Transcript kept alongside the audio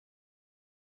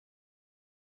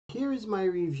Here is my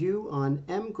review on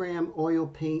M-Gram oil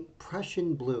paint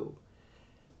Prussian Blue.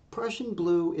 Prussian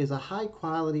Blue is a high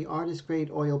quality artist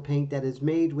grade oil paint that is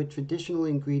made with traditional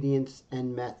ingredients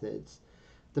and methods.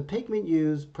 The pigment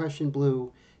used, Prussian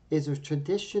Blue, is a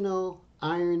traditional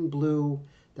iron blue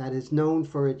that is known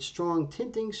for its strong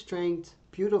tinting strength,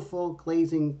 beautiful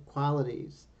glazing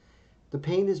qualities. The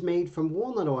paint is made from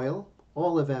walnut oil,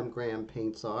 all of M-Gram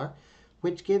paints are,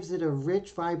 which gives it a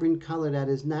rich, vibrant color that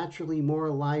is naturally more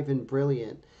alive and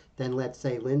brilliant than, let's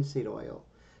say, linseed oil.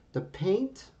 The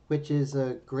paint, which is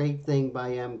a great thing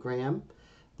by M-Gram,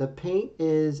 the paint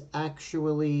is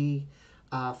actually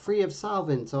free of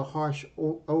solvents or harsh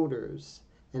odors,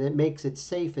 and it makes it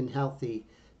safe and healthy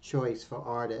choice for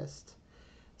artists.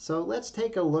 So let's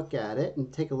take a look at it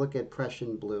and take a look at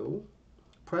Prussian Blue.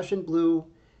 Prussian Blue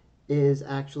is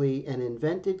actually an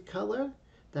invented color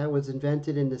that was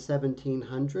invented in the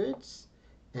 1700s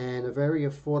and a very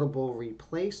affordable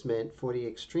replacement for the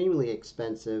extremely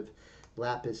expensive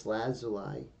lapis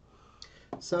lazuli.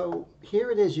 So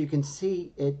here it is. You can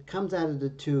see it comes out of the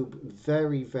tube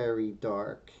very, very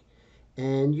dark.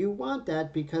 And you want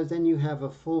that because then you have a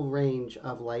full range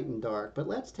of light and dark. But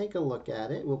let's take a look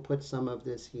at it. We'll put some of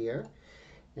this here.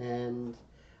 And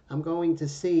I'm going to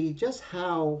see just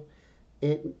how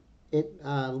it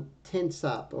tints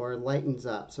up or lightens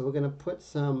up. So we're going to put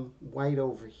some white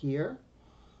over here,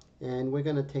 and we're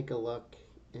going to take a look,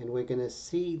 and we're going to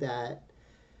see that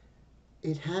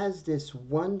it has this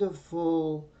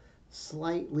wonderful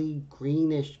slightly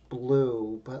greenish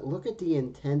blue, but look at the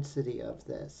intensity of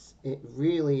this. It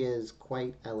really is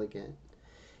quite elegant.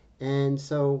 And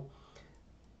so,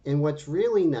 and what's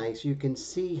really nice, you can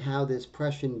see how this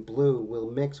Prussian Blue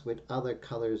will mix with other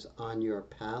colors on your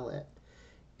palette.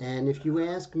 And if you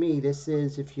ask me, this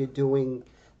is, if you're doing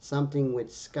something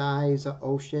with skies or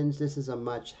oceans, this is a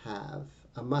must-have.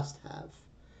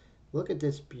 Look at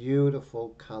this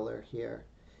beautiful color here.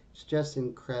 It's just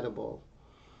incredible.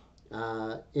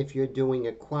 If you're doing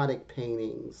aquatic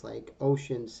paintings like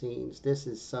ocean scenes, this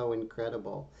is so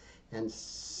incredible and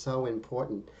so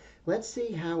important. Let's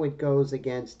see how it goes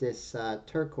against this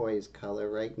turquoise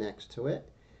color right next to it.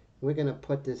 We're going to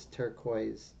put this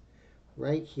turquoise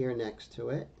right here next to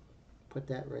it. Put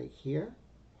that right here.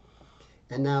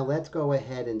 And now let's go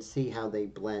ahead and see how they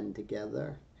blend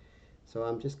together. So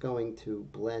I'm just going to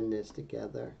blend this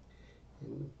together,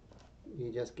 and you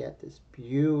just get this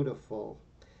beautiful,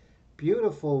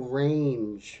 beautiful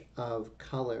range of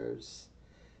colors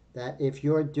that if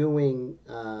you're doing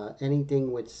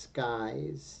anything with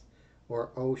skies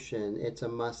or ocean, it's a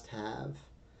must-have.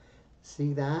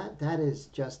 See that? That is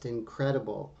just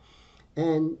incredible.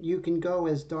 And you can go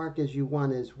as dark as you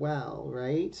want as well,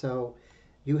 right? So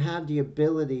you have the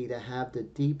ability to have the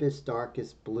deepest,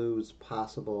 darkest blues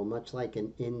possible, much like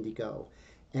an indigo,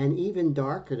 and even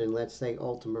darker than, let's say,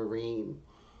 ultramarine.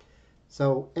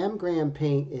 So M-Gram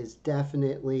Paint is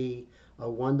definitely a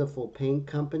wonderful paint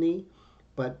company,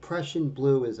 but Prussian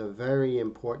Blue is a very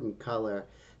important color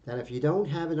that if you don't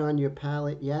have it on your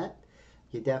palette yet,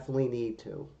 you definitely need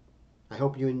to. I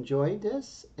hope you enjoyed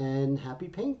this, and happy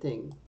painting.